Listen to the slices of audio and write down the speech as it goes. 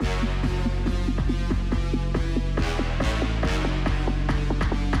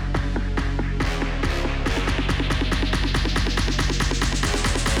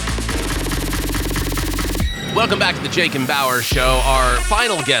Welcome back to the Jake and Bauer Show. Our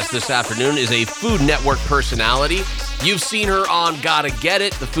final guest this afternoon is a Food Network personality. You've seen her on Gotta Get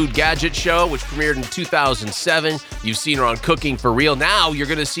It, the Food Gadget Show, which premiered in 2007. You've seen her on Cooking for Real. Now you're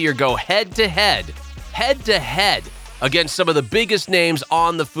going to see her go head-to-head against some of the biggest names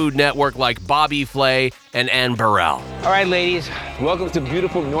on the Food Network like Bobby Flay and Anne Burrell. All right, ladies, welcome to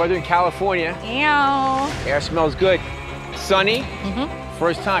beautiful Northern California. Ew. Air smells good. Sunny.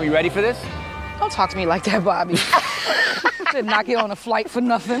 First time. You ready for this? Don't talk to me like that, Bobby. Did not get on a flight for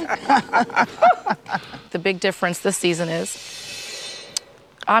nothing. The big difference this season is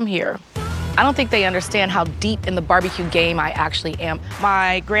I'm here. I don't think they understand how deep in the barbecue game I actually am.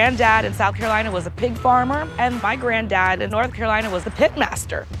 My granddad in South Carolina was a pig farmer, and my granddad in North Carolina was the pit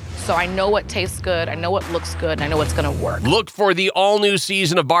master. So I know what tastes good, I know what looks good, and I know what's gonna work. Look for the all-new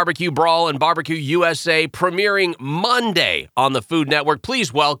season of BBQ Brawl and BBQ USA premiering Monday on the Food Network.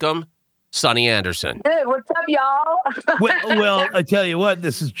 Please welcome Sonny Anderson. Hey, what's up, y'all? Well, I tell you what,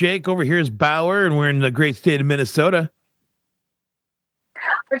 this is Jake. Over here is Bauer, and we're in the great state of Minnesota.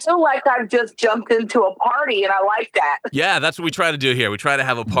 I feel like I've just jumped into a party, and I like that. Yeah, that's what we try to do here. We try to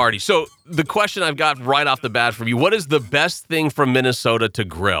have a party. So the question I've got right off the bat from you, what is the best thing from Minnesota to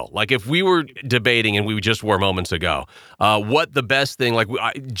grill? Like if we were debating, and we just were moments ago, what the best thing,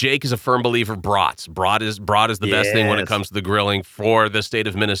 Jake is a firm believer, brats. Brat is the best thing when it comes to the grilling for the state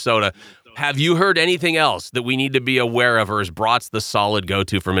of Minnesota. Have you heard anything else that we need to be aware of, or is brats the solid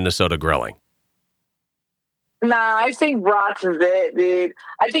go-to for Minnesota grilling? Nah, I think brats is it, dude.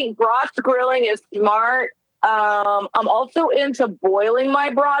 I think brats grilling is smart. I'm also into boiling my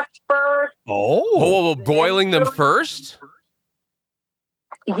brats first. Oh, boiling them first?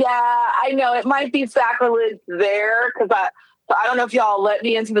 Yeah, I know. It might be sacrilege there, because I don't know if y'all let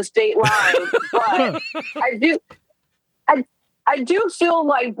me into the state line, but I do feel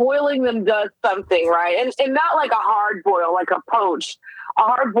like boiling them does something, right? And not like a hard boil, like a poach. A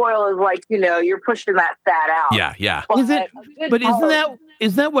hard boil is like, you're pushing that fat out. Yeah.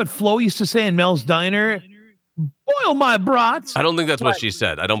 Isn't that what Flo used to say in Mel's Diner? Boil my brats. I don't think that's what she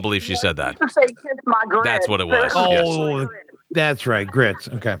said. I don't believe she said that. Say, kiss my grits. That's what it was. Oh, that's right. Grits.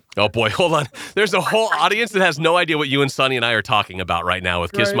 Okay. Oh, boy. Hold on. There's a whole audience that has no idea what you and Sonny and I are talking about right now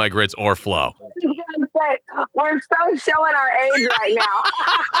with Kiss My Grits or Flo. We're so showing our age right now.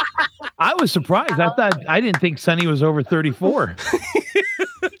 I was surprised. I didn't think Sonny was over 34.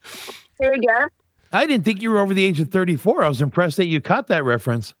 Here we go. I didn't think you were over the age of 34. I was impressed that you caught that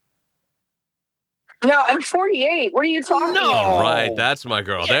reference. No, I'm 48. What are you talking about? Right. That's my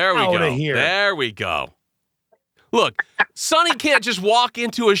girl. There we go. There we go. Look, Sonny can't just walk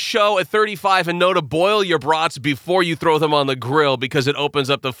into a show at 35 and know to boil your brats before you throw them on the grill because it opens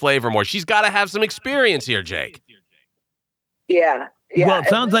up the flavor more. She's got to have some experience here, Jake. Yeah. Well, it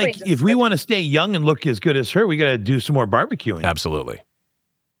sounds like if we want to stay young and look as good as her, we got to do some more barbecuing. Absolutely.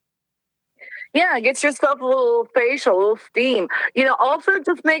 Yeah, get yourself a little facial, a little steam. Also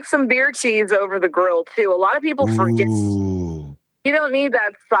just make some beer cheese over the grill, too. A lot of people forget. You don't need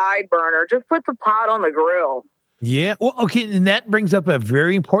that side burner. Just put the pot on the grill. Yeah. Well, okay. And that brings up a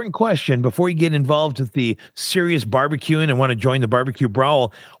very important question. Before you get involved with the serious barbecuing and want to join the BBQ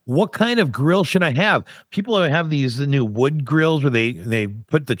Brawl, what kind of grill should I have? People have these new wood grills where they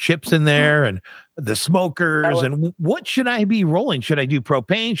put the chips in there and the smokers. And what should I be rolling? Should I do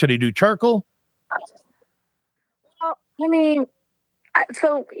propane? Should I do charcoal? Well,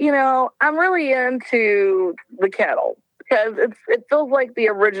 I'm really into the kettle. Because it feels like the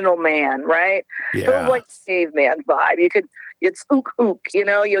original man, right? Yeah. It feels like caveman vibe. It's ook.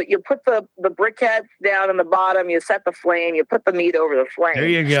 You put the briquettes down in the bottom, you set the flame, you put the meat over the flame. There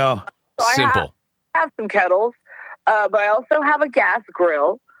you go. So Simple. I have some kettles, but I also have a gas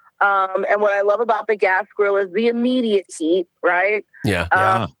grill. And what I love about the gas grill is the immediate heat, right?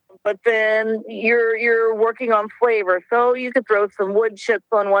 Yeah. But then you're working on flavor, so you could throw some wood chips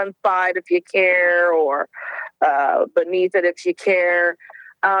on one side if you care, or beneath it if you care.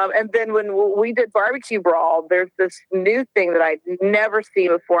 And then when we did BBQ Brawl, there's this new thing that I'd never seen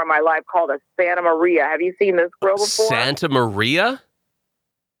before in my life called a Santa Maria. Have you seen this grill before? Santa Maria?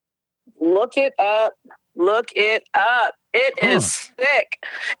 Look it up. It is sick.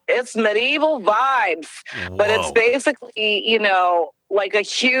 It's medieval vibes, but it's basically, like a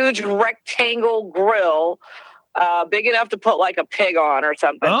huge rectangle grill, big enough to put like a pig on or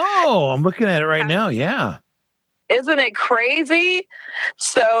something. Oh, I'm looking at it right now. Yeah. Isn't it crazy?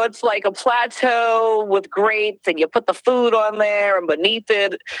 So it's like a plateau with grates, and you put the food on there, and beneath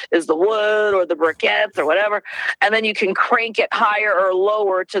it is the wood or the briquettes or whatever. And then you can crank it higher or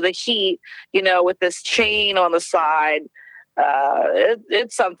lower to the heat, with this chain on the side.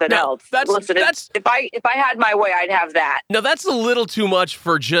 It's something else. Listen, if I had my way, I'd have that. Now that's a little too much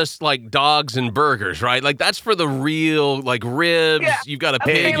for just like dogs and burgers, right? Like that's for the real like ribs. Yeah. You've got a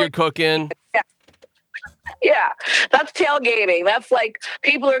pig you're cooking. Yeah. Yeah, that's tailgating. That's like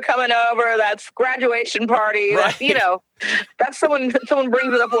people are coming over. That's graduation party. Right. That's, you know, that's someone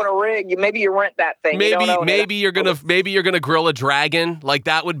brings it up on a rig. Maybe you rent that thing. Maybe you're gonna grill a dragon. Like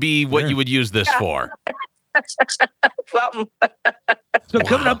that would be what you would use this for. So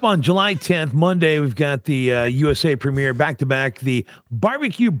coming up on July 10th, Monday, we've got the USA premiere back-to-back, the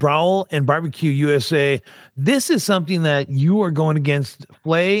BBQ Brawl and BBQ USA. This is something that you are going against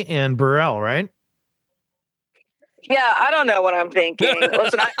Flay and Burrell, right? Yeah, I don't know what I'm thinking.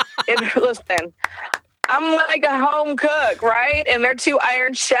 Listen, I'm like a home cook, right? And they're two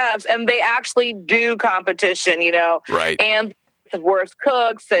Iron Chefs, and they actually do competition, you know? Right. And the worst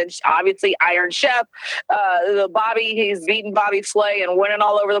cooks, and obviously Iron Chef. He's beating Bobby Flay and winning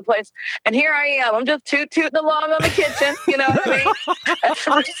all over the place. And here I am. I'm just tooting along on the kitchen. You know what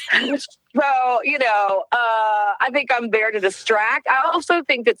I mean? So, you know, I think I'm there to distract. I also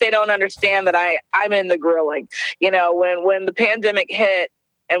think that they don't understand that I'm in the grilling. You know, when the pandemic hit,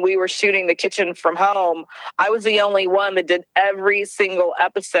 and we were shooting the kitchen from home, I was the only one that did every single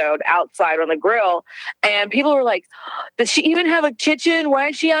episode outside on the grill. And people were like, does she even have a kitchen? Why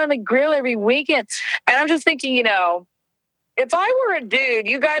is she out on the grill every weekend? And I'm just thinking, you know, if I were a dude,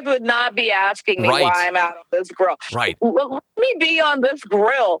 you guys would not be asking me why I'm out on this grill. Right. Let me be on this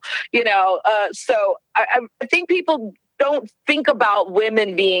grill, you know. So I think people don't think about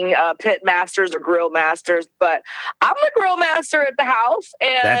women being pit masters or grill masters, but I'm the grill master at the house,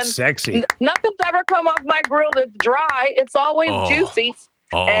 and that's sexy. Nothing's ever come off my grill that's dry. It's always juicy.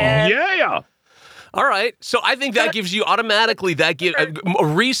 Yeah. All right. So I think that gives you automatically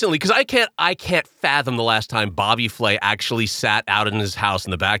recently, because I can't fathom the last time Bobby Flay actually sat out in his house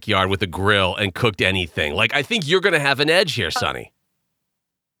in the backyard with a grill and cooked anything. Like, I think you're going to have an edge here, Sonny.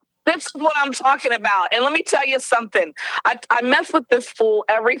 This is what I'm talking about. And let me tell you something. I mess with this fool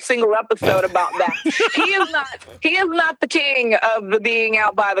every single episode about that. He is not the king of the being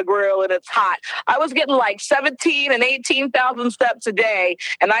out by the grill and it's hot. I was getting like 17 and 18,000 steps a day.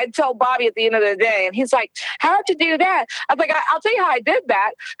 And I'd tell Bobby at the end of the day, and he's like, how'd you do that? I was like, I'll tell you how I did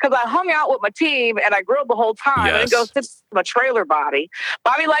that, because I hung out with my team and I grilled the whole time. Yes. And it goes, sit in my trailer, Bobby.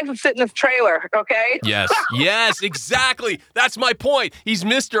 Bobby likes to sit in his trailer, okay? Yes, exactly. That's my point. He's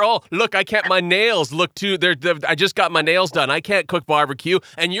Mr. Oh, look, my nails look too, I just got my nails done. I can't cook barbecue.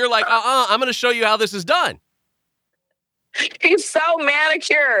 And you're like, I'm going to show you how this is done. He's so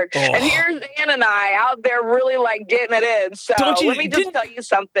manicured. And here's Anne and I out there really like getting it in. So let me just tell you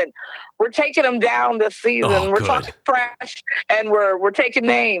something. We're taking them down this season. We're talking trash, and we're taking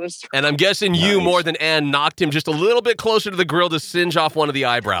names. And I'm guessing you, more than Anne, knocked him just a little bit closer to the grill to singe off one of the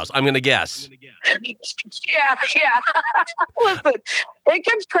eyebrows. I'm going to guess. Yeah. Listen, it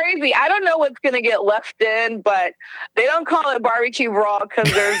gets crazy. I don't know what's going to get left in, but they don't call it BBQ Brawl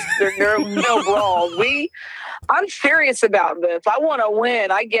because there's no brawls. I'm serious about this. I want to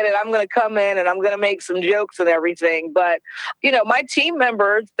win. I get it. I'm going to come in and I'm going to make some jokes and everything. But, you know, my team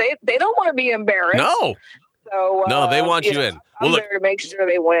members, they don't want to be embarrassed. No. So, no, they want you in. I'm there to make sure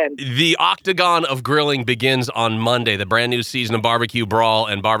they win. The Octagon of Grilling begins on Monday. The brand new season of BBQ Brawl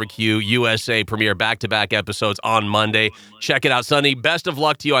and BBQ USA premiere back-to-back episodes on Monday. Check it out, Sonny. Best of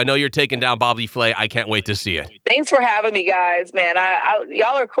luck to you. I know you're taking down Bobby Flay. I can't wait to see it. Thanks for having me, guys, man.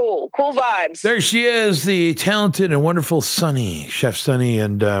 Y'all are cool. Cool vibes. There she is, the talented and wonderful Sonny, Chef Sonny.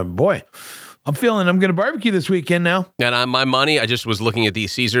 And boy, I'm feeling I'm going to barbecue this weekend now. And my money, I just was looking at the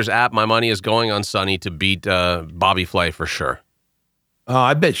Caesars app. My money is going on Sonny to beat Bobby Flay for sure.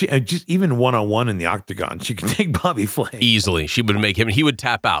 I bet she just even one-on-one in the octagon, she could take Bobby Flay. Easily. She would make him, he would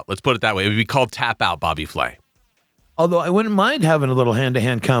tap out. Let's put it that way. It would be called tap out Bobby Flay. Although I wouldn't mind having a little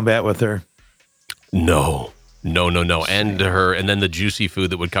hand-to-hand combat with her. No. And then the juicy food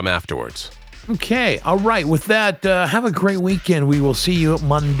that would come afterwards. Okay. All right. With that, have a great weekend. We will see you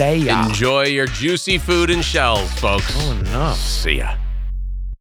Monday. Enjoy your juicy food and shells, folks. Oh, no. See ya.